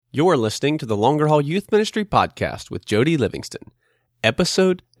You're listening to the Longer Haul Youth Ministry Podcast with Jody Livingston,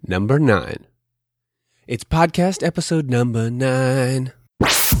 episode number 9. It's podcast episode number 9.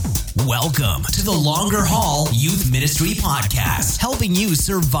 Welcome to the Longer Haul Youth Ministry Podcast, helping you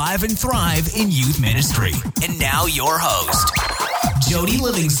survive and thrive in youth ministry. And now your host, Jody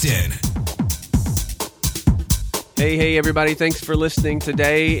Livingston. Hey, everybody. Thanks for listening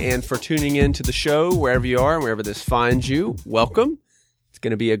today and for tuning in to the show, wherever you are and wherever this finds you. Welcome. It's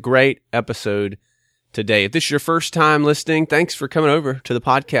going to be a great episode today. If this is your first time listening, thanks for coming over to the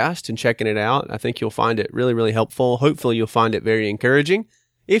podcast and checking it out. I think you'll find it really, really helpful. Hopefully, you'll find it very encouraging.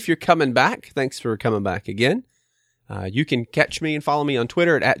 If you're coming back, thanks for coming back again. You can catch me and follow me on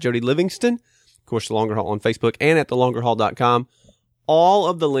Twitter at Jody Livingston. Of course, The Longer Haul on Facebook and at thelongerhaul.com. All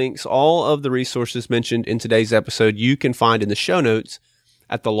of the links, all of the resources mentioned in today's episode, you can find in the show notes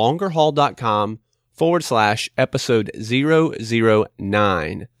at thelongerhaul.com/episode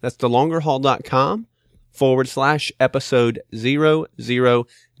 009. That's thelongerhaul.com/episode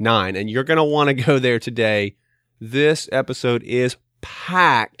 009. And you're going to want to go there today. This episode is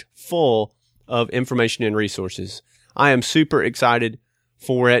packed full of information and resources. I am super excited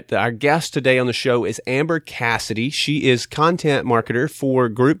for it. Our guest today on the show is Amber Cassidy. She is content marketer for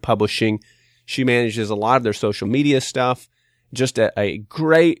Group Publishing. She manages a lot of their social media stuff. Just a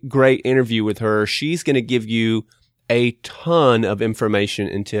great interview with her. She's going to give you a ton of information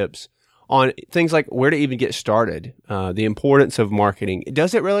and tips on things like where to even get started, the importance of marketing.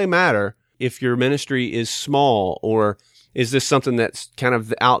 Does it really matter if your ministry is small, or is this something that's kind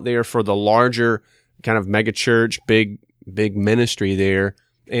of out there for the larger kind of mega church, big ministry there?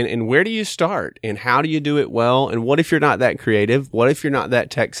 And where do you start? And how do you do it well? And what if you're not that creative? What if you're not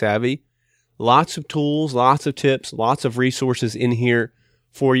that tech savvy? Lots of tools, lots of tips, lots of resources in here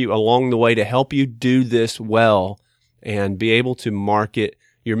for you along the way to help you do this well and be able to market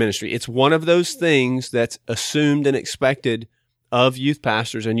your ministry. It's one of those things that's assumed and expected of youth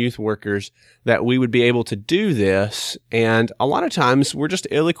pastors and youth workers, that we would be able to do this. And a lot of times we're just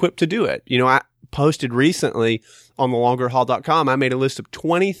ill-equipped to do it. You know, I posted recently on thelongerhaul.com, I made a list of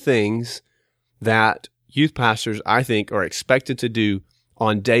 20 things that youth pastors, I think, are expected to do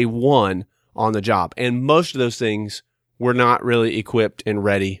on day one on the job. And most of those things we're not really equipped and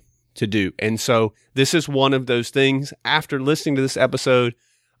ready to do. And so this is one of those things. After listening to this episode,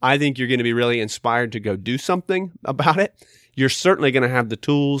 I think you're going to be really inspired to go do something about it. You're certainly going to have the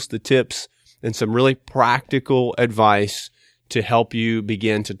tools, the tips, and some really practical advice to help you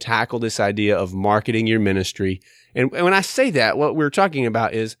begin to tackle this idea of marketing your ministry. And when I say that, what we're talking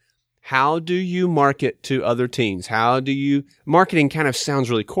about is, how do you market to other teens? Marketing kind of sounds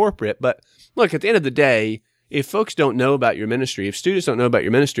really corporate, but look, at the end of the day, if folks don't know about your ministry, if students don't know about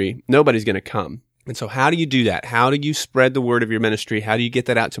your ministry, nobody's going to come. And so how do you do that? How do you spread the word of your ministry? How do you get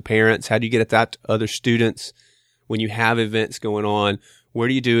that out to parents? How do you get that out to other students when you have events going on? Where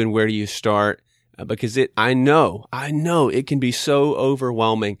do you do and where do you start? Because I know it can be so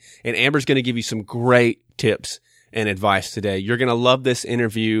overwhelming. And Amber's going to give you some great tips and advice today. You're going to love this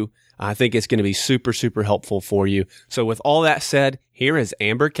interview. I think it's going to be super, super helpful for you. So with all that said, here is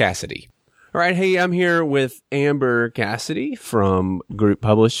Amber Cassidy. All right. Hey, I'm here with Amber Cassidy from Group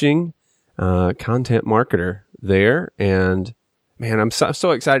Publishing, content marketer there. And man, I'm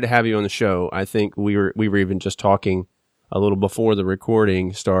so excited to have you on the show. I think we were even just talking a little before the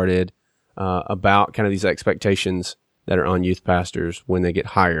recording started, about kind of these expectations that are on youth pastors when they get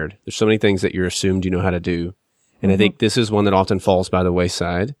hired. There's so many things that you're assumed you know how to do. And I think this is one that often falls by the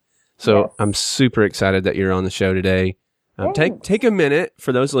wayside. So yes. I'm super excited that you're on the show today. Take a minute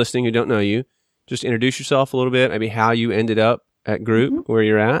for those listening who don't know you. Just introduce yourself a little bit, maybe how you ended up at Group, where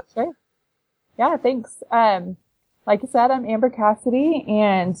you're at. Sure. Yeah, thanks. Like I said, I'm Amber Cassidy,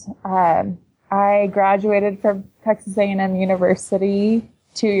 and I graduated from Texas A&M University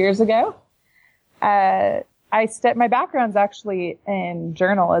 2 years ago. My background's actually in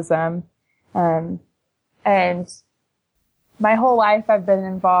journalism, and my whole life I've been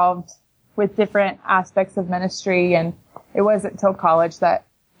involved with different aspects of ministry, and it wasn't until college that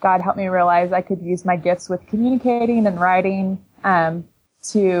God helped me realize I could use my gifts with communicating and writing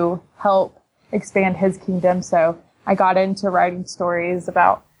to help expand His kingdom. So I got into writing stories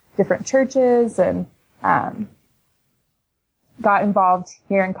about different churches, and got involved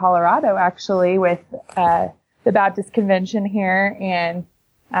here in Colorado, actually, with the Baptist Convention here, and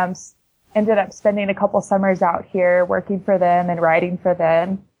ended up spending a couple summers out here working for them and writing for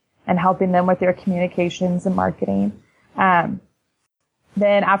them and helping them with their communications and marketing.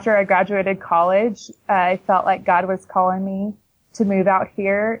 Then after I graduated college, I felt like God was calling me to move out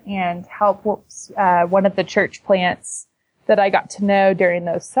here and help one of the church plants that I got to know during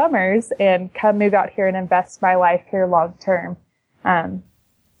those summers and come move out here and invest my life here long term.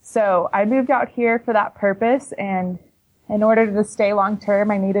 So I moved out here for that purpose, and in order to stay long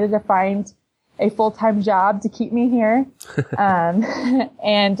term, I needed to find a full-time job to keep me here.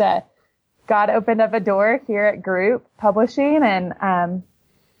 And God opened up a door here at Group Publishing, and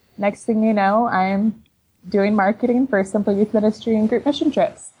next thing you know, I'm doing marketing for Simple Youth Ministry and group mission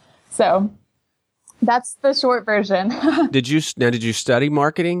trips. So that's the short version. Did you study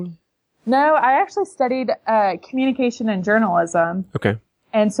marketing? No, I actually studied communication and journalism. Okay.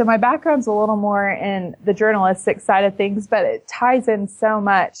 And so my background's a little more in the journalistic side of things, but it ties in so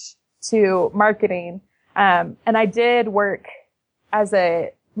much to marketing. And I did work as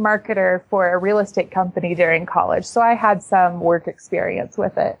a marketer for a real estate company during college, so I had some work experience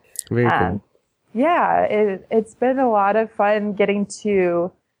with it. Very cool. Yeah, it's been a lot of fun getting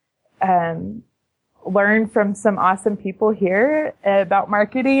to learn from some awesome people here about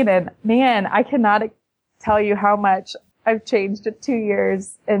marketing. And man, I cannot tell you how much I've changed in 2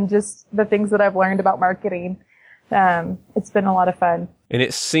 years and just the things that I've learned about marketing. It's been a lot of fun. And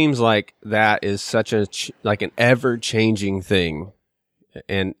it seems like that is such an ever-changing thing.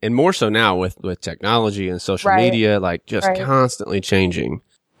 And more so now with technology and social media, like just constantly changing.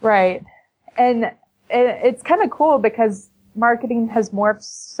 Right. And it's kind of cool because marketing has morphed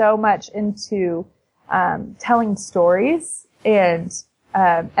so much into telling stories, and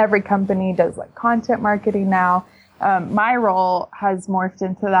every company does like content marketing now. My role has morphed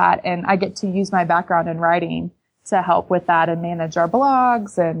into that, and I get to use my background in writing to help with that and manage our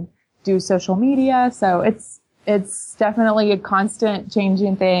blogs and do social media. So it's definitely a constant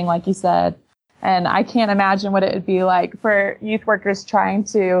changing thing, like you said. And I can't imagine what it would be like for youth workers trying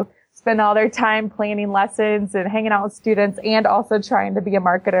to spend all their time planning lessons and hanging out with students and also trying to be a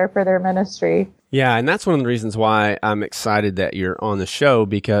marketer for their ministry. Yeah, and that's one of the reasons why I'm excited that you're on the show,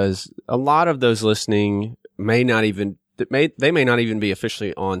 because a lot of those listening may not even be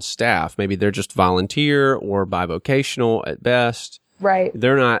officially on staff. Maybe they're just volunteer or bivocational at best. Right.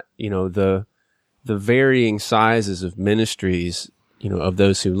 They're not, the varying sizes of ministries, of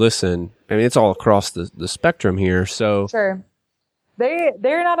those who listen. I mean, it's all across the spectrum here. So sure.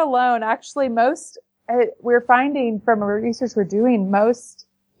 They're not alone. Actually, we're finding from research we're doing, most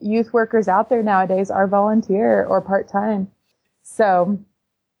youth workers out there nowadays are volunteer or part-time. So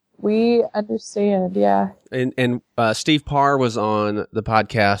we understand. Yeah. And Steve Parr was on the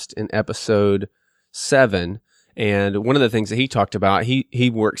podcast in episode 7. And one of the things that he talked about,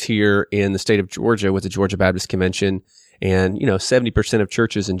 he works here in the state of Georgia with the Georgia Baptist Convention. And, 70% of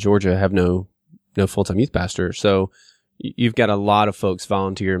churches in Georgia have no full-time youth pastor. So you've got a lot of folks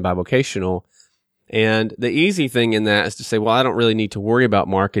volunteer and bivocational. And the easy thing in that is to say, well, I don't really need to worry about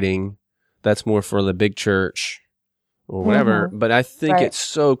marketing. That's more for the big church or whatever. Mm-hmm. But I think it's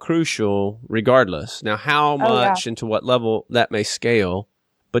so crucial regardless. Now, how much and to what level that may scale,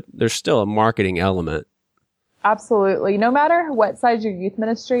 but there's still a marketing element. Absolutely. No matter what size your youth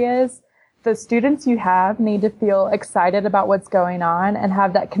ministry is, the students you have need to feel excited about what's going on and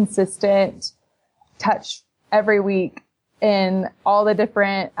have that consistent touch every week in all the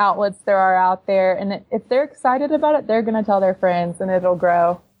different outlets there are out there. And if they're excited about it, they're going to tell their friends and it'll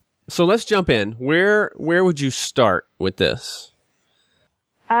grow. So let's jump in. Where would you start with this?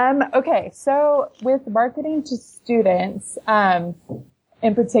 Okay. So with marketing to students,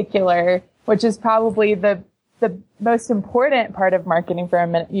 in particular, which is probably the most important part of marketing for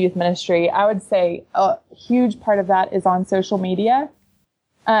a youth ministry, I would say a huge part of that is on social media.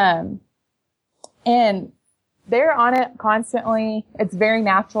 And they're on it constantly. It's very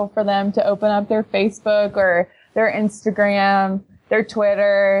natural for them to open up their Facebook or their Instagram, their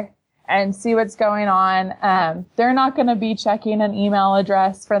Twitter, and see what's going on. They're not going to be checking an email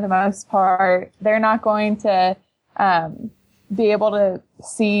address for the most part. They're not going to be able to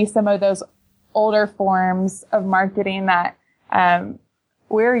see some of those older forms of marketing that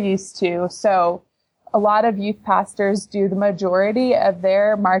we're used to. So a lot of youth pastors do the majority of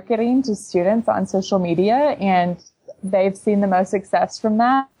their marketing to students on social media, and they've seen the most success from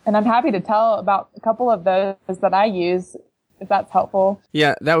that. And I'm happy to tell about a couple of those that I use, if that's helpful.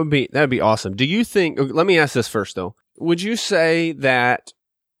 Yeah, that would be awesome. Do you think, let me ask this first though. Would you say that,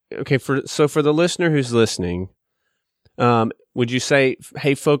 okay, for the listener who's listening, would you say,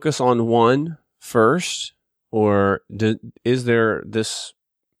 hey, focus on one first, or is there this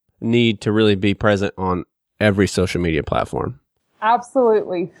need to really be present on every social media platform?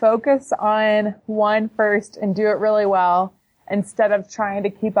 Absolutely. Focus on one first and do it really well instead of trying to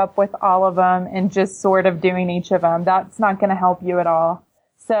keep up with all of them and just sort of doing each of them. That's not going to help you at all.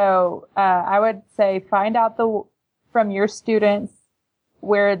 So I would say find out from your students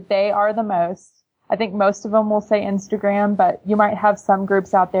where they are the most. I think most of them will say Instagram, but you might have some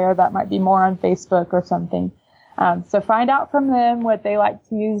groups out there that might be more on Facebook or something. So find out from them what they like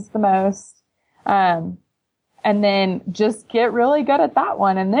to use the most. And then just get really good at that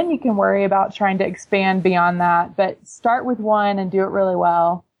one. And then you can worry about trying to expand beyond that. But start with one and do it really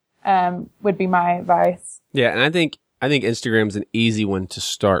well, would be my advice. Yeah. And I think Instagram's an easy one to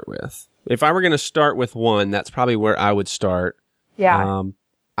start with. If I were going to start with one, that's probably where I would start. Yeah.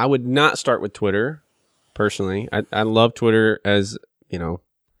 I would not start with Twitter, personally. I love Twitter as,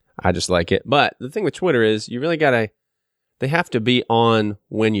 I just like it. But the thing with Twitter is you really they have to be on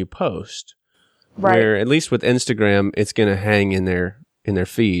when you post. Right. Where at least with Instagram, it's going to hang in their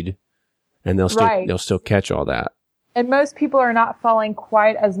feed and they'll still catch all that. And most people are not following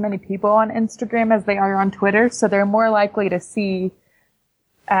quite as many people on Instagram as they are on Twitter. So they're more likely to see,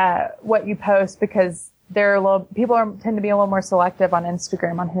 what you post because tend to be a little more selective on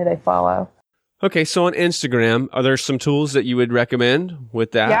Instagram on who they follow. Okay. So on Instagram, are there some tools that you would recommend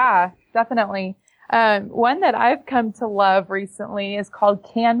with that? Yeah, definitely. One that I've come to love recently is called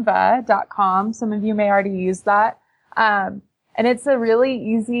Canva.com. Some of you may already use that. And it's a really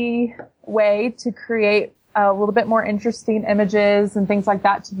easy way to create a little bit more interesting images and things like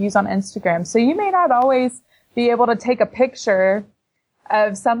that to use on Instagram. So you may not always be able to take a picture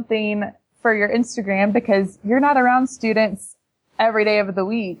of something for your Instagram because you're not around students every day of the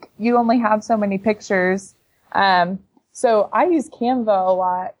week. You only have so many pictures. So I use Canva a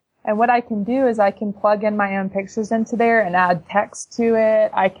lot. And what I can do is I can plug in my own pictures into there and add text to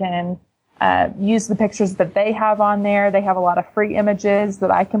it. I can use the pictures that they have on there. They have a lot of free images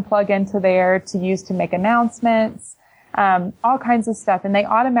that I can plug into there to use to make announcements, all kinds of stuff. And they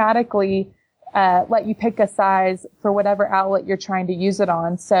automatically let you pick a size for whatever outlet you're trying to use it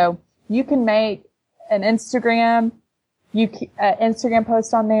on. So you can make an Instagram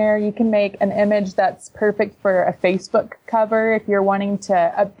post on there. You can make an image that's perfect for a Facebook cover. If you're wanting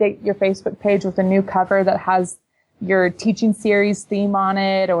to update your Facebook page with a new cover that has your teaching series theme on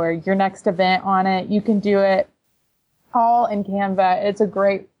it or your next event on it, you can do it all in Canva. It's a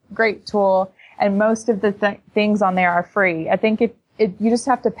great, great tool. And most of the things on there are free. I think you just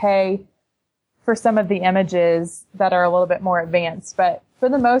have to pay for some of the images that are a little bit more advanced, but for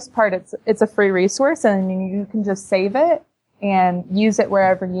the most part, it's a free resource and you can just save it and use it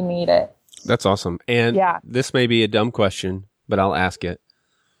wherever you need it. That's awesome. And This may be a dumb question, but I'll ask it.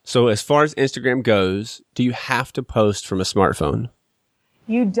 So as far as Instagram goes, do you have to post from a smartphone?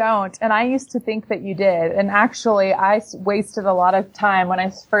 You don't. And I used to think that you did. And actually, I wasted a lot of time when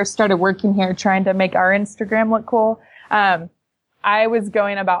I first started working here trying to make our Instagram look cool. I was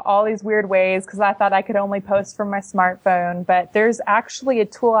going about all these weird ways because I thought I could only post from my smartphone. But there's actually a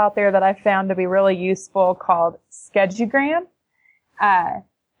tool out there that I found to be really useful called Schedugram.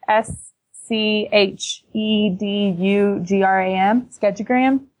 Schedugram,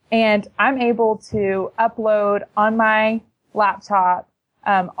 Schedugram. And I'm able to upload on my laptop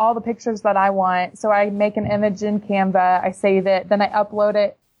all the pictures that I want. So I make an image in Canva, I save it, then I upload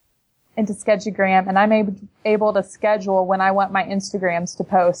it into Schedugram, and I'm able to schedule when I want my Instagrams to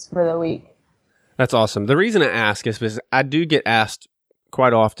post for the week. That's awesome. The reason I ask is because I do get asked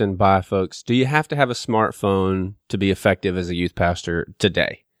quite often by folks, do you have to have a smartphone to be effective as a youth pastor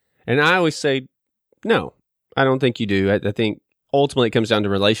today? And I always say, no, I don't think you do. I think ultimately it comes down to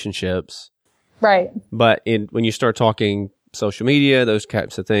relationships. Right. But when you start talking social media, those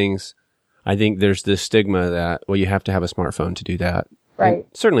types of things, I think there's this stigma that, well, you have to have a smartphone to do that. Right. And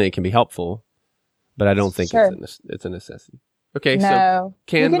certainly it can be helpful, but I don't think it's a necessity. Okay. No. So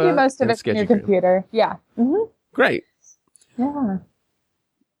Canva, you can do most of it from your Schedugram. computer. Yeah. Mm-hmm. Great. Yeah.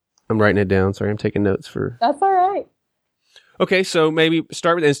 I'm writing it down. Sorry, I'm taking notes for. That's all right. Okay, so maybe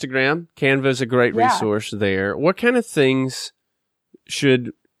start with Instagram. Canva is a great resource there. What kind of things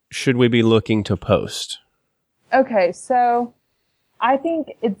should we be looking to post? Okay, so I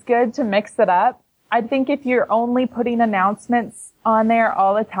think it's good to mix it up. I think if you're only putting announcements on there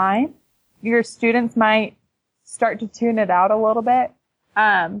all the time, your students might start to tune it out a little bit.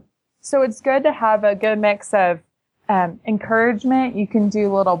 So it's good to have a good mix of encouragement. You can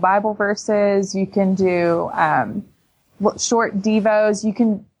do little Bible verses. You can do short devos. You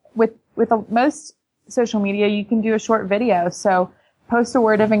can, with most social media, you can do a short video. So post a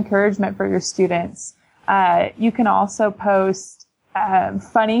word of encouragement for your students. You can also post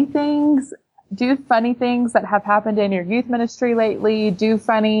funny things. Do funny things that have happened in your youth ministry lately. Do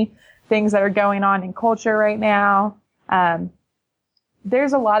funny things that are going on in culture right now.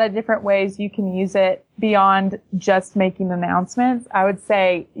 There's a lot of different ways you can use it beyond just making announcements. I would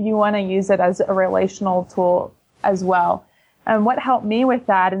say you want to use it as a relational tool as well. And what helped me with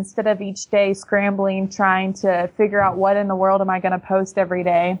that, instead of each day scrambling, trying to figure out what in the world am I going to post every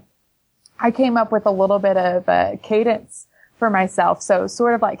day, I came up with a little bit of a cadence for myself. So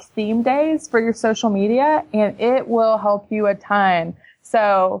sort of like theme days for your social media, and it will help you a ton.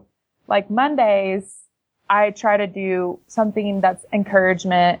 So like Mondays, I try to do something that's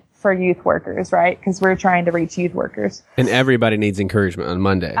encouragement for youth workers, right? Because we're trying to reach youth workers. And everybody needs encouragement on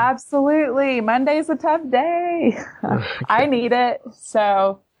Monday. Absolutely. Monday's a tough day. I need it.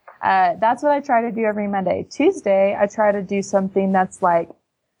 So that's what I try to do every Monday. Tuesday, I try to do something that's like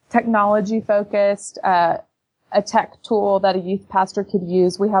technology focused, a tech tool that a youth pastor could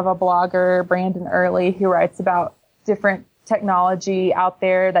use. We have a blogger, Brandon Early, who writes about different technology out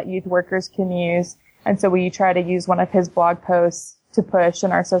there that youth workers can use. And so we try to use one of his blog posts to push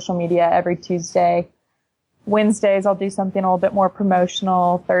in our social media every Tuesday. Wednesdays, I'll do something a little bit more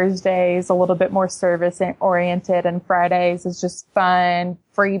promotional. Thursdays, a little bit more service oriented. And Fridays is just fun,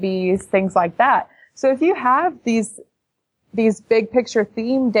 freebies, things like that. So if you have these big picture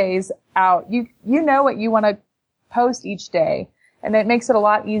theme days out, you know what you want to post each day. And it makes it a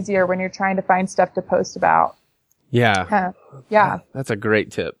lot easier when you're trying to find stuff to post about. Yeah. Yeah. That's a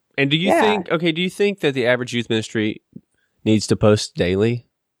great tip. And do you think that the average youth ministry needs to post daily?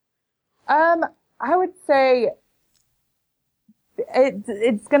 I would say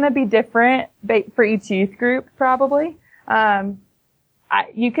it's going to be different for each youth group, probably. I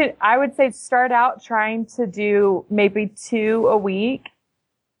would say start out trying to do maybe 2 a week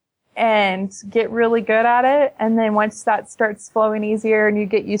and get really good at it. And then once that starts flowing easier and you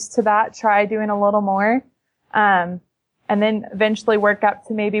get used to that, try doing a little more. And then eventually work up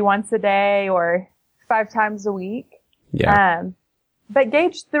to maybe once a day or 5 times a week. Yeah. But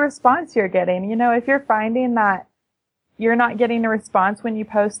gauge the response you're getting. You know, if you're finding that you're not getting a response when you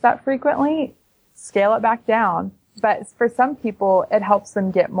post that frequently, scale it back down. But for some people, it helps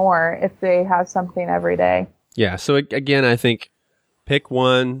them get more if they have something every day. Yeah. So again, I think pick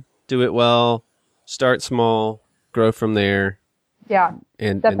one, do it well, start small, grow from there. Yeah,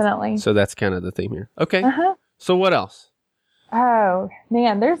 definitely. So that's kind of the theme here. Okay. Uh-huh. So what else? Oh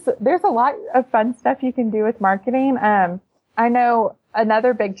man, there's a lot of fun stuff you can do with marketing. I know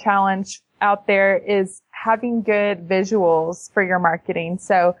another big challenge out there is having good visuals for your marketing.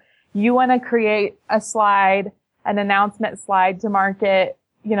 So you want to create a slide, an announcement slide to market,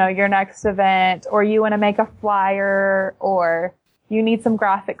 you know, your next event, or you want to make a flyer, or you need some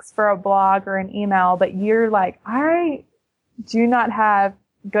graphics for a blog or an email, but you're like, I do not have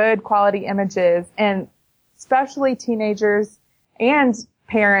good quality images. And especially teenagers and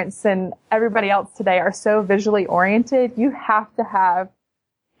parents and everybody else today are so visually oriented. You have to have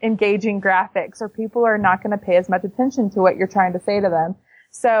engaging graphics or people are not going to pay as much attention to what you're trying to say to them.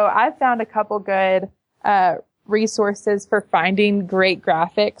 So I've found a couple good resources for finding great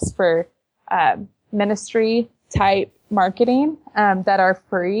graphics for ministry type marketing that are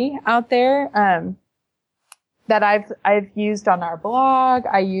free out there that I've used on our blog.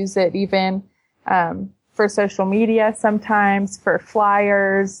 I use it even for social media sometimes, for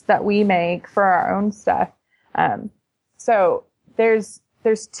flyers that we make for our own stuff. So there's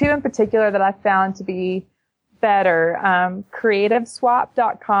 2 in particular that I found to be better.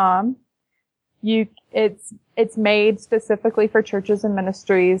 CreativeSwap.com. It's made specifically for churches and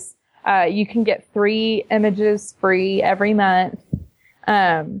ministries. You can get 3 images free every month.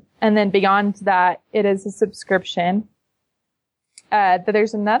 And then beyond that, it is a subscription.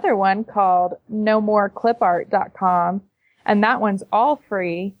 There's another one called NoMoreClipArt.com, and that one's all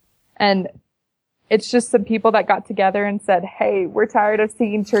free. And it's just some people that got together and said, hey, we're tired of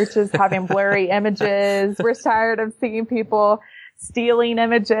seeing churches having blurry images. We're tired of seeing people stealing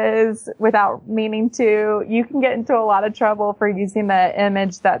images without meaning to. You can get into a lot of trouble for using an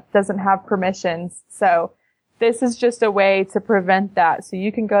image that doesn't have permissions. So this is just a way to prevent that. So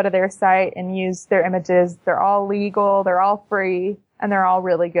you can go to their site and use their images. They're all legal, they're all free, and they're all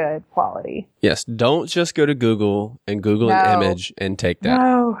really good quality. Yes. Don't just go to Google and Google an image and take that.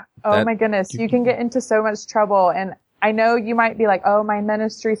 No. Oh my goodness. You can get into so much trouble. And I know you might be like, oh, my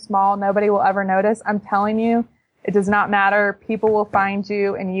ministry's small. Nobody will ever notice. I'm telling you, it does not matter. People will find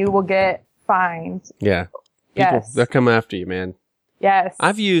you and you will get fined. Yeah. Yes. They'll come after you, man. Yes.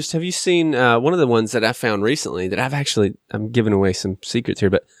 have you seen, one of the ones that I found recently that I'm giving away some secrets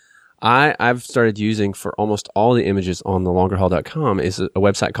here, but I've started using for almost all the images on thelongerhaul.com is a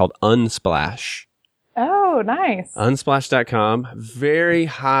website called Unsplash. Oh, nice. Unsplash.com. Very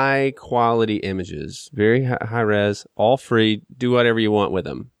high quality images, very high res, all free. Do whatever you want with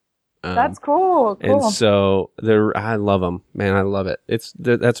them. That's cool. And so I love them, man. I love it.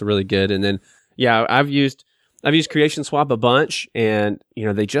 That's really good. And then, yeah, I've used I've used Creation Swap a bunch, and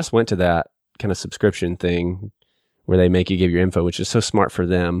they just went to that kind of subscription thing where they make you give your info, which is so smart for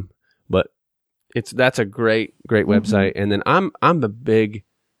them. But that's a great website. And then I'm a big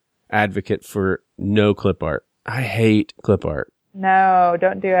advocate for no clip art. I hate clip art. No,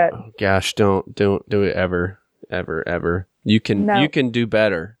 don't do it. Oh, gosh, don't do it ever. You can do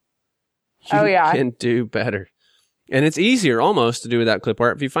better. You can do better. And it's easier almost to do without clip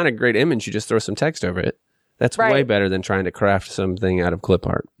art. If you find a great image, you just throw some text over it. That's way better than trying to craft something out of clip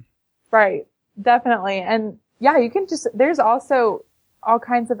art. Right. Definitely. And yeah, you can there's also all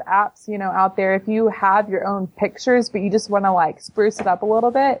kinds of apps, out there. If you have your own pictures, but you just want to spruce it up a little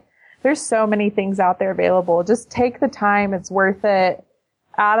bit, there's so many things out there available. Just take the time. It's worth it.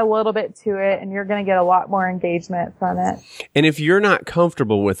 Add a little bit to it, and you're going to get a lot more engagement from it. And if you're not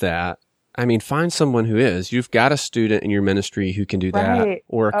comfortable with that, find someone who is. You've got a student in your ministry who can do that,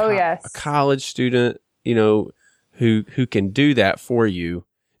 or a college student, who can do that for you.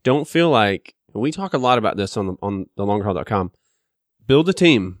 Don't feel like, we talk a lot about this on thelongerhaul.com. Build a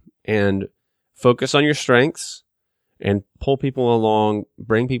team and focus on your strengths and pull people along,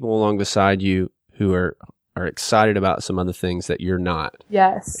 bring people along beside you who are excited about some other things that you're not.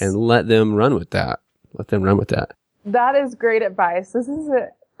 Yes. And let them run with that. That is great advice. This is a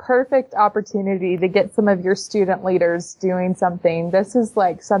perfect opportunity to get some of your student leaders doing something. This is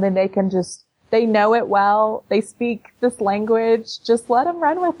something they know it well. They speak this language. Just let them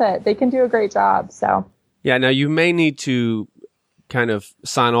run with it. They can do a great job. So. Yeah. Now you may need to kind of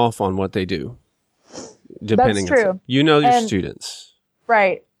sign off on what they do. Depending. That's true. Your students.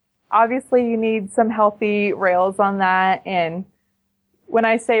 Right. Obviously you need some healthy rails on that. And when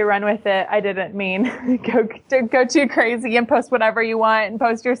I say run with it, I didn't mean go too crazy and post whatever you want and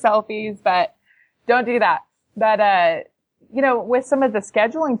post your selfies, but don't do that. But, with some of the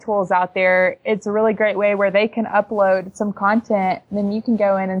scheduling tools out there, it's a really great way where they can upload some content. And then you can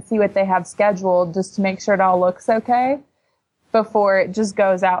go in and see what they have scheduled just to make sure it all looks okay before it just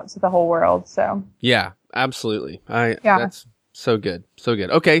goes out to the whole world. So yeah, absolutely. That's so good. So good.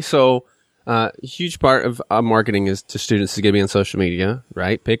 Okay. So, a huge part of marketing is to students is going to be on social media,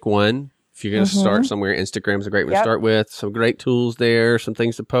 right? Pick one. If you're going to start somewhere, Instagram's a great one to start with. Some great tools there, some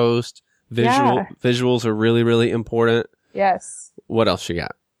things to post. Visuals are really, really important. Yes. What else you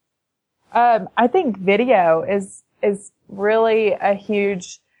got? I think video is really a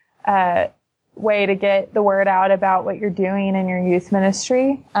huge, way to get the word out about what you're doing in your youth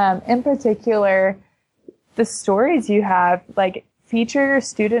ministry. In particular, the stories you have, feature your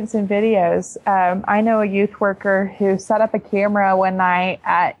students in videos. I know a youth worker who set up a camera one night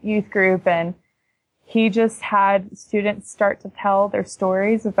at youth group, and he just had students start to tell their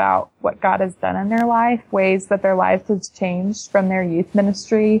stories about what God has done in their life, ways that their lives has changed from their youth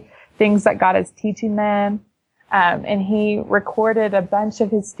ministry, things that God is teaching them. And he recorded a bunch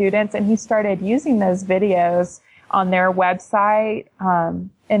of his students, and he started using those videos on their website,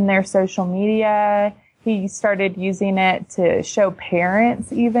 in their social media. He started using it to show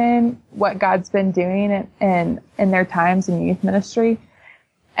parents even what God's been doing in their times in youth ministry.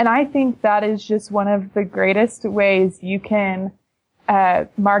 And I think that is just one of the greatest ways you can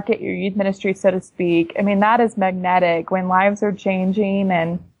market your youth ministry, so to speak. That is magnetic. When lives are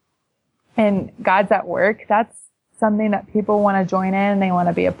changing and God's at work, that's something that people want to join in, they want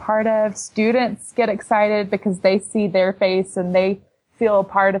to be a part of. Students get excited because they see their face and they feel a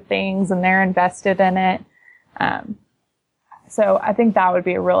part of things and they're invested in it. So I think that would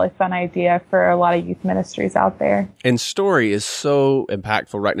be a really fun idea for a lot of youth ministries out there. And story is so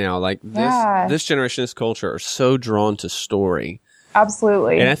impactful right now. This generation, this culture are so drawn to story.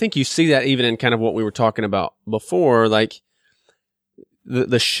 Absolutely. And I think you see that even in kind of what we were talking about before,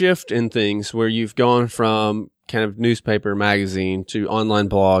 the shift in things where you've gone from kind of newspaper, magazine to online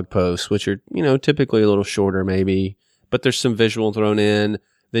blog posts, which are, typically a little shorter maybe, but there's some visual thrown in.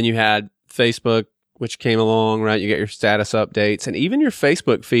 Then you had Facebook, which came along, right? You get your status updates, and even your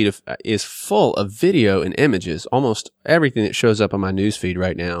Facebook feed is full of video and images. Almost everything that shows up on my news feed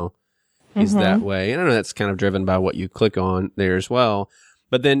right now is that way. And I know that's kind of driven by what you click on there as well.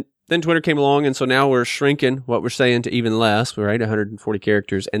 But then Twitter came along, and so now we're shrinking what we're saying to even less, right? 140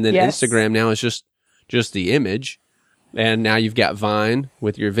 characters. And then Instagram now is just the image. And now you've got Vine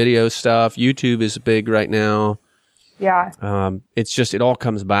with your video stuff. YouTube is big right now. Yeah. It's just, it all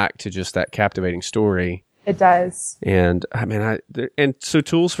comes back to just that captivating story. It does. And and so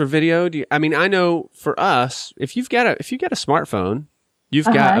tools for video, I know for us, if you've got a smartphone, you've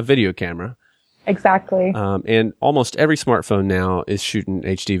got a video camera. Exactly. And almost every smartphone now is shooting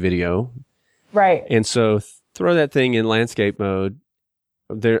HD video. Right. And so throw that thing in landscape mode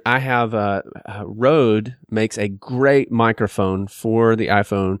I have Rode makes a great microphone for the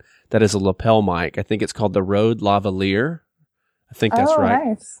iPhone that is a lapel mic. I think it's called the Rode Lavalier. I think that's right.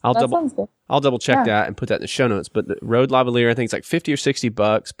 Nice. I'll sounds good. double check that and put that in the show notes. But the Rode Lavalier, I think it's like $50 or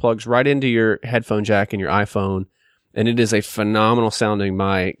 $60, plugs right into your headphone jack in your iPhone, and it is a phenomenal sounding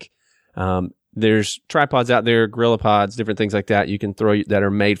mic. There's tripods out there, GorillaPods, different things like that you can throw that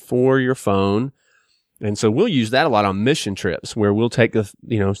are made for your phone. And so we'll use that a lot on mission trips where we'll take the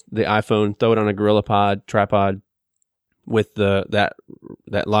iPhone, throw it on a GorillaPod tripod with that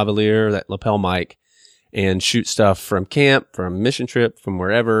lavalier, that lapel mic, and shoot stuff from camp, from mission trip, from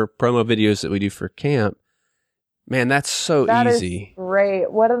wherever, promo videos that we do for camp. Man, that's so easy. That is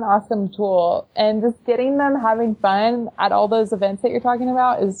great. What an awesome tool. And just getting them having fun at all those events that you're talking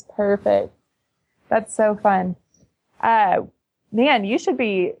about is perfect. That's so fun. Man, you should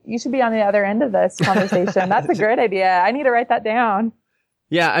be on the other end of this conversation. That's a great idea. I need to write that down.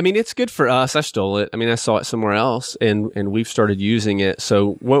 Yeah, I mean, it's good for us. I stole it. I mean, I saw it somewhere else and we've started using it.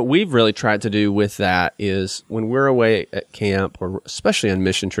 So what we've really tried to do with that is when we're away at camp or especially on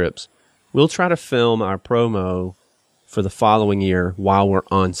mission trips, we'll try to film our promo for the following year while we're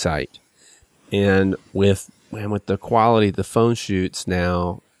on site. And with the quality of the phone shoots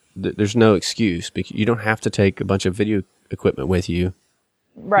now, there's no excuse because you don't have to take a bunch of video equipment with you.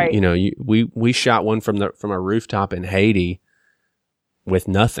 Right. We shot one from a rooftop in Haiti with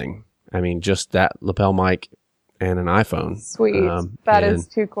nothing. I mean, just that lapel mic and an iPhone. Sweet. That is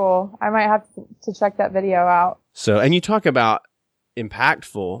too cool. I might have to check that video out. So, and you talk about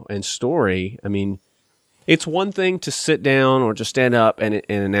impactful and story. I mean, it's one thing to sit down or just stand up and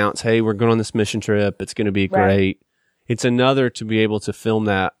announce, hey, we're going on this mission trip. It's going to be great. Right. It's another to be able to film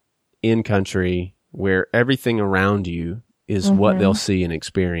that in country where everything around you is what they'll see and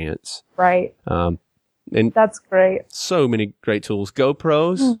experience. Right. And that's great. So many great tools.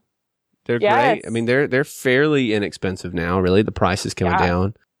 GoPros, they're great. I mean, they're fairly inexpensive now. Really, the price is coming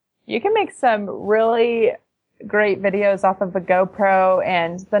down. You can make some really great videos off of a GoPro,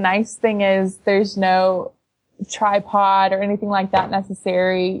 and the nice thing is there's no tripod or anything like that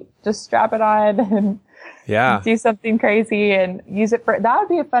necessary. Just strap it on and do something crazy and use it that would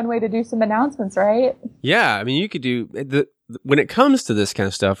be a fun way to do some announcements, right? Yeah. I mean, you could do when it comes to this kind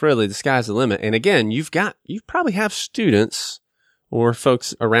of stuff, really the sky's the limit. And again, you probably have students or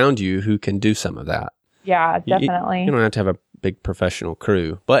folks around you who can do some of that. Yeah, definitely. You don't have to have a big professional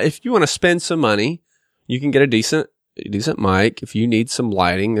crew, but if you want to spend some money, you can get a decent mic. If you need some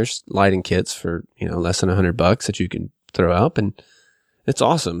lighting, there's lighting kits for, less than $100 that you can throw up, and it's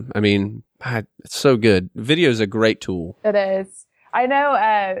awesome. I mean, it's so good. Video is a great tool. It is. I know,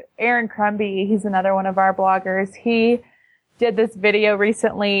 Aaron Crumby, he's another one of our bloggers. He did this video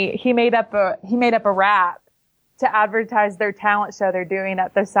recently. He made up a rap to advertise their talent show they're doing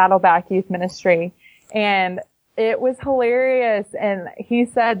at the Saddleback Youth Ministry. And it was hilarious. And he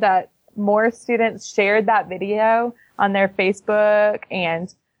said that more students shared that video on their Facebook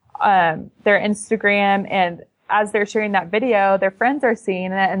and their Instagram. And as they're sharing that video, their friends are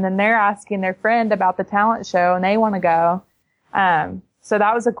seeing it, and then they're asking their friend about the talent show, and they want to go. So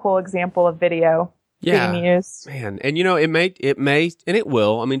that was a cool example of video being used. Man, and it may, and it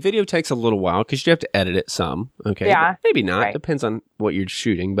will. I mean, video takes a little while because you have to edit it some. Okay, yeah, maybe not. Right. Depends on what you're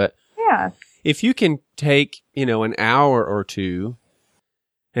shooting, but yeah, if you can take an hour or two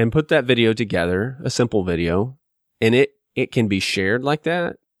and put that video together, a simple video, and it can be shared like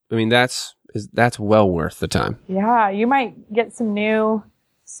that. I mean, that's well worth the time. Yeah, you might get some new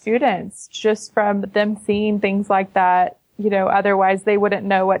students just from them seeing things like that. Otherwise they wouldn't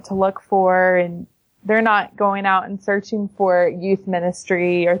know what to look for, and they're not going out and searching for youth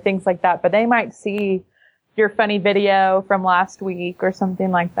ministry or things like that, but they might see your funny video from last week or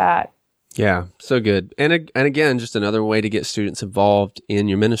something like that. Yeah, so good. And again, just another way to get students involved in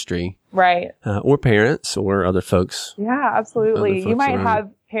your ministry. Right. Or parents or other folks. Yeah, absolutely. You might have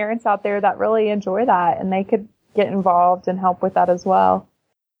parents out there that really enjoy that, and they could get involved and help with that as well.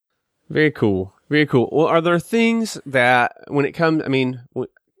 Very cool. Very cool. Well, are there things that when it comes,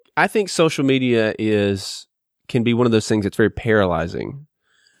 I think social media can be one of those things that's very paralyzing.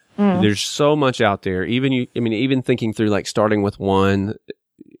 There's so much out there. Even thinking through like starting with one,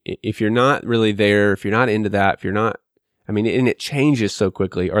 if you're not really there, if you're not into that, and it changes so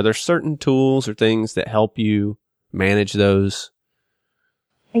quickly. Are there certain tools or things that help you manage those?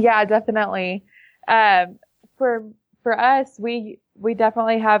 Yeah, definitely. For us, we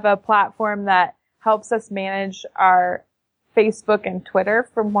definitely have a platform that helps us manage our Facebook and Twitter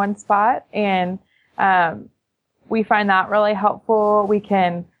from one spot. And, we find that really helpful. We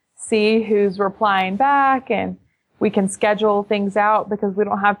can see who's replying back, and we can schedule things out because we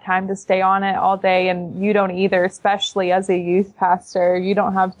don't have time to stay on it all day, and you don't either, especially as a youth pastor. You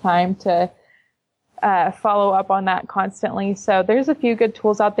don't have time to follow up on that constantly. So there's a few good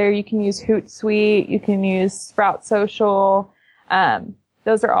tools out there. You can use Hootsuite. You can use Sprout Social.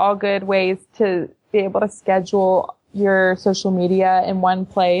 Those are all good ways to be able to schedule your social media in one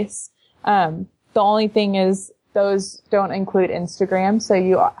place. The only thing is those don't include Instagram. So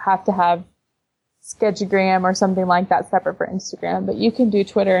you have to have Schedugram or something like that separate for Instagram, but you can do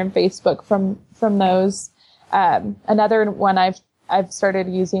Twitter and Facebook from those. Another one I've started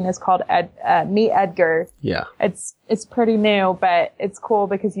using is called Meet Edgar. Yeah. It's pretty new, but it's cool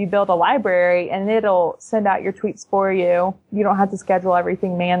because you build a library and it'll send out your tweets for you. You don't have to schedule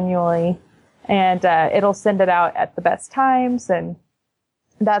everything manually, and it'll send it out at the best times, and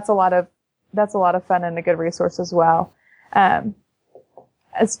that's a lot of fun and a good resource as well.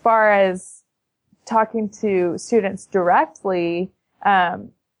 As far as talking to students directly,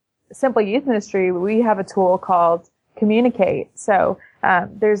 Simply Youth Ministry, we have a tool called Communicate. So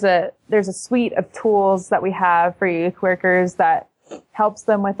there's a suite of tools that we have for youth workers that helps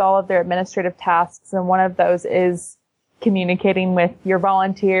them with all of their administrative tasks, and one of those is communicating with your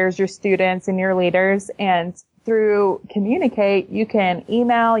volunteers, your students, and your leaders. And through Communicate, you can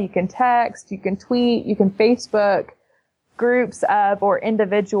email, you can text, you can tweet, you can Facebook groups of or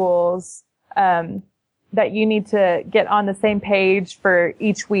individuals that you need to get on the same page for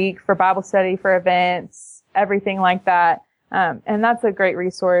each week, for Bible study, for events, everything like that. And that's a great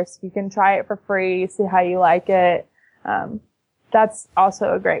resource. You can try it for free, see how you like it. That's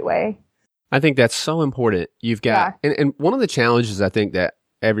also a great way. I think that's so important. You've got, and one of the challenges I think that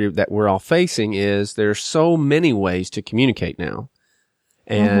we're all facing is there's so many ways to communicate now.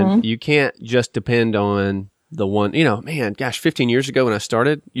 And you can't just depend on the one, man, gosh, 15 years ago when I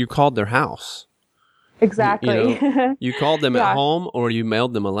started, you called their house. Exactly. You called them at home or you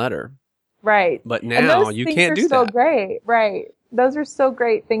mailed them a letter. Right. But now you can't do that. Those are still great. Right. Those are still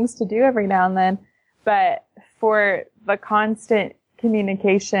great things to do every now and then. But for the constant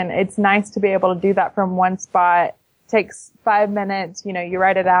communication, it's nice to be able to do that from one spot. Takes 5 minutes. You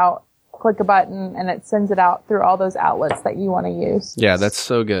write it out, click a button, and it sends it out through all those outlets that you want to use. Yeah, that's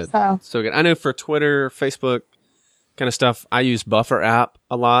so good. So good. I know for Twitter, Facebook kind of stuff, I use Buffer app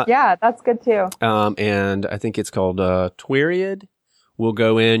a lot. Yeah, that's good too. And I think it's called Twiriad. We'll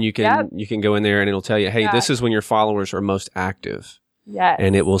go in, you can go in there and it'll tell you, hey, this is when your followers are most active. Yes.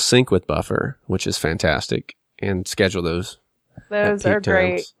 And it will sync with Buffer, which is fantastic, and schedule those. Those are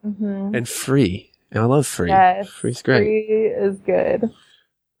great. And free. And I love free. Yes. Free's great. Free is good.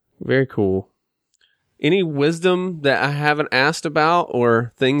 Very cool. Any wisdom that I haven't asked about,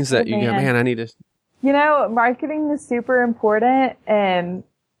 or things that you go, man, I need to... Marketing is super important, and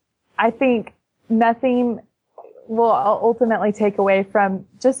I think nothing will ultimately take away from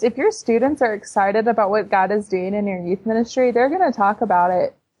just if your students are excited about what God is doing in your youth ministry, they're going to talk about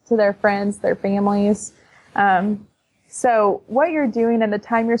it to their friends, their families. So what you're doing and the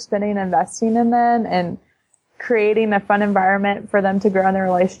time you're spending investing in them and creating a fun environment for them to grow in their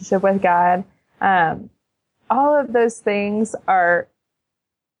relationship with God, all of those things are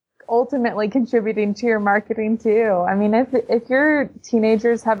ultimately contributing to your marketing too. I mean, if your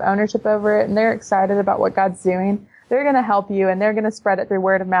teenagers have ownership over it and they're excited about what God's doing, they're going to help you, and they're going to spread it through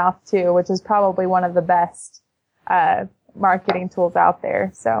word of mouth too, which is probably one of the best marketing tools out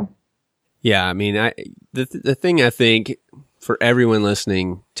there. So, yeah, I mean, the thing I think for everyone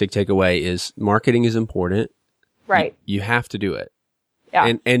listening to take away is marketing is important. Right. You have to do it.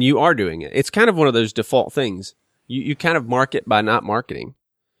 Yeah. And you are doing it. It's kind of one of those default things. You kind of market by not marketing.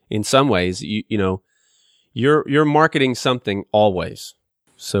 In some ways, you're marketing something always.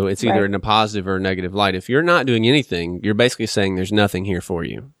 So it's either in a positive or a negative light. If you're not doing anything, you're basically saying there's nothing here for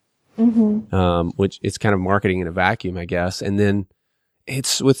you. Which it's kind of marketing in a vacuum, I guess. And then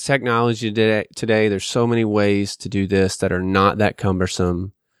it's with technology today, there's so many ways to do this that are not that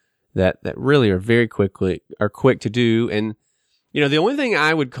cumbersome, that really are quick to do. And, the only thing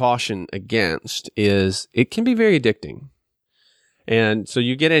I would caution against is it can be very addicting. And so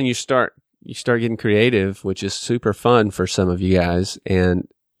you get in, you start getting creative, which is super fun for some of you guys, and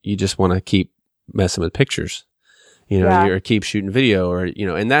you just want to keep messing with pictures, or keep shooting video, or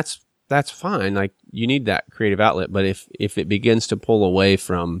and that's fine. Like, you need that creative outlet, but if it begins to pull away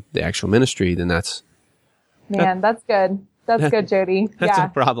from the actual ministry, then that's good. That's good, Jody. That's a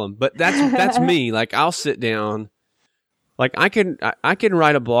problem. But that's me. Like, I'll sit down, like I can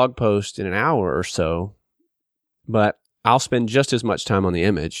write a blog post in an hour or so, but I'll spend just as much time on the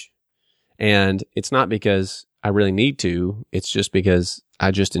image. And it's not because I really need to. It's just because I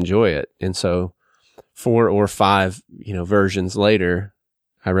just enjoy it. And so 4 or 5, versions later,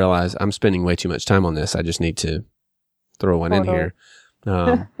 I realize I'm spending way too much time on this. I just need to throw one in here.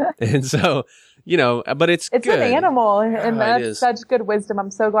 And so, but it's good. An animal, and that's such good wisdom.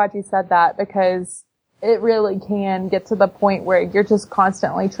 I'm so glad you said that, because it really can get to the point where you're just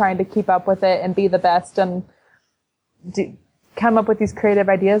constantly trying to keep up with it and be the best and come up with these creative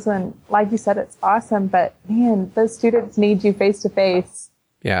ideas. And like you said, it's awesome, but man, those students need you face to face.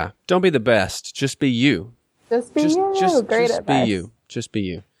 Yeah. Don't be the best. Just be you. Just be you. Great advice. Be you. Just be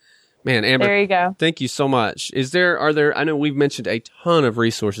you. Man, Amber, there you go. Thank you so much. Are there, I know we've mentioned a ton of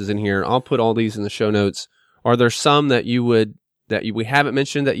resources in here. I'll put all these in the show notes. Are there some that we haven't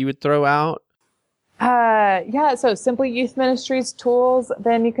mentioned that you would throw out? Yeah, so Simply Youth Ministries tools.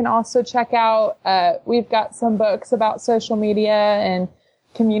 Then you can also check out, we've got some books about social media and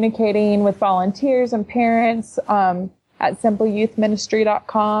communicating with volunteers and parents, at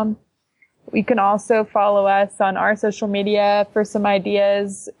simplyyouthministry.com. You can also follow us on our social media for some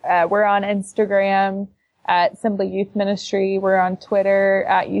ideas. We're on Instagram at Simply Youth Ministry. We're on Twitter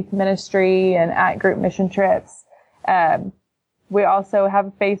at Youth Ministry and at Group Mission Trips. We also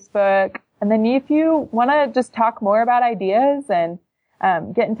have Facebook. And then if you want to just talk more about ideas and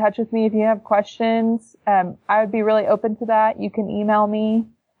get in touch with me if you have questions, I would be really open to that. You can email me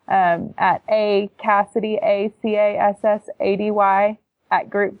at Cassady, ACASSADY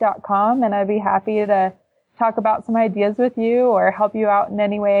 @group.com, and I'd be happy to talk about some ideas with you or help you out in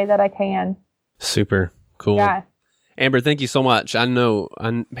any way that I can. Super cool. Yeah. Amber, thank you so much. I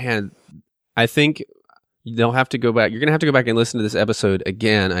think they'll have to go back. You're going to have to go back and listen to this episode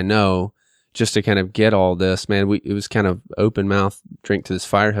again, I know, just to kind of get all this. Man, it was kind of open mouth drink to this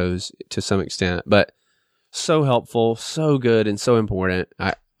fire hose to some extent, but so helpful, so good, and so important.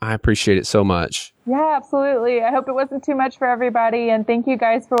 I appreciate it so much. Yeah, absolutely. I hope it wasn't too much for everybody. And thank you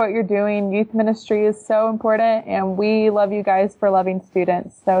guys for what you're doing. Youth ministry is so important, and we love you guys for loving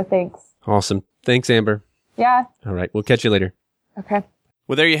students. So thanks. Awesome. Thanks, Amber. Yeah. All right. We'll catch you later. Okay.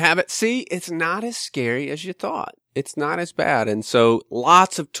 Well, there you have it. See, it's not as scary as you thought. It's not as bad. And so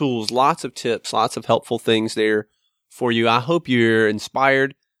lots of tools, lots of tips, lots of helpful things there for you. I hope you're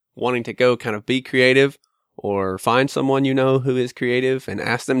inspired, wanting to go kind of be creative, or find someone who is creative and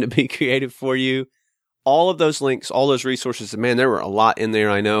ask them to be creative for you. All of those links, all those resources, and man, there were a lot in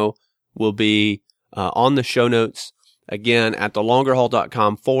there, I know, will be on the show notes. Again, at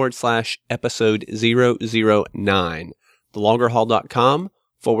thelongerhaul.com /episode 009. thelongerhaul.com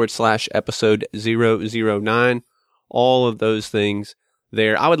 /episode 009. All of those things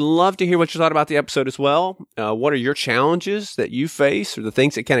there. I would love to hear what you thought about the episode as well. What are your challenges that you face, or the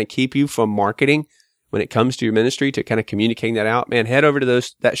things that kind of keep you from marketing when it comes to your ministry, to kind of communicating that out? Man, head over to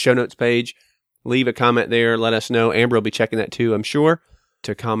that show notes page, leave a comment there, let us know. Amber will be checking that too, I'm sure,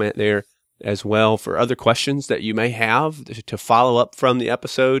 to comment there as well for other questions that you may have to follow up from the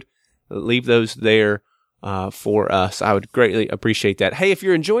episode. Leave those there for us. I would greatly appreciate that. Hey, if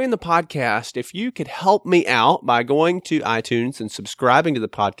you're enjoying the podcast, if you could help me out by going to iTunes and subscribing to the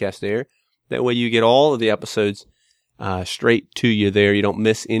podcast there, that way you get all of the episodes straight to you there. You don't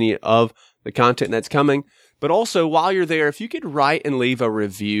miss any of the content that's coming. But also, while you're there, if you could write and leave a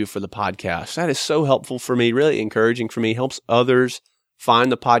review for the podcast, that is so helpful for me, really encouraging for me, helps others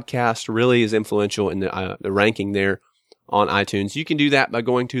find the podcast, really is influential in the ranking there on iTunes. You can do that by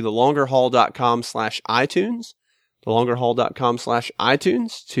going to thelongerhaul.com /iTunes, thelongerhaul.com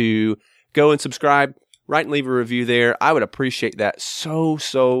 /iTunes, to go and subscribe, write and leave a review there. I would appreciate that so,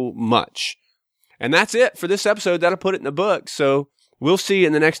 so much. And that's it for this episode. That'll put it in the book. So we'll see you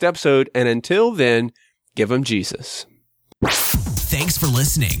in the next episode. And until then, give them Jesus. Thanks for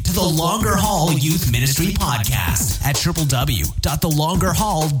listening to the Longer Haul Youth Ministry Podcast at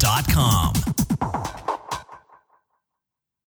www.thelongerhaul.com.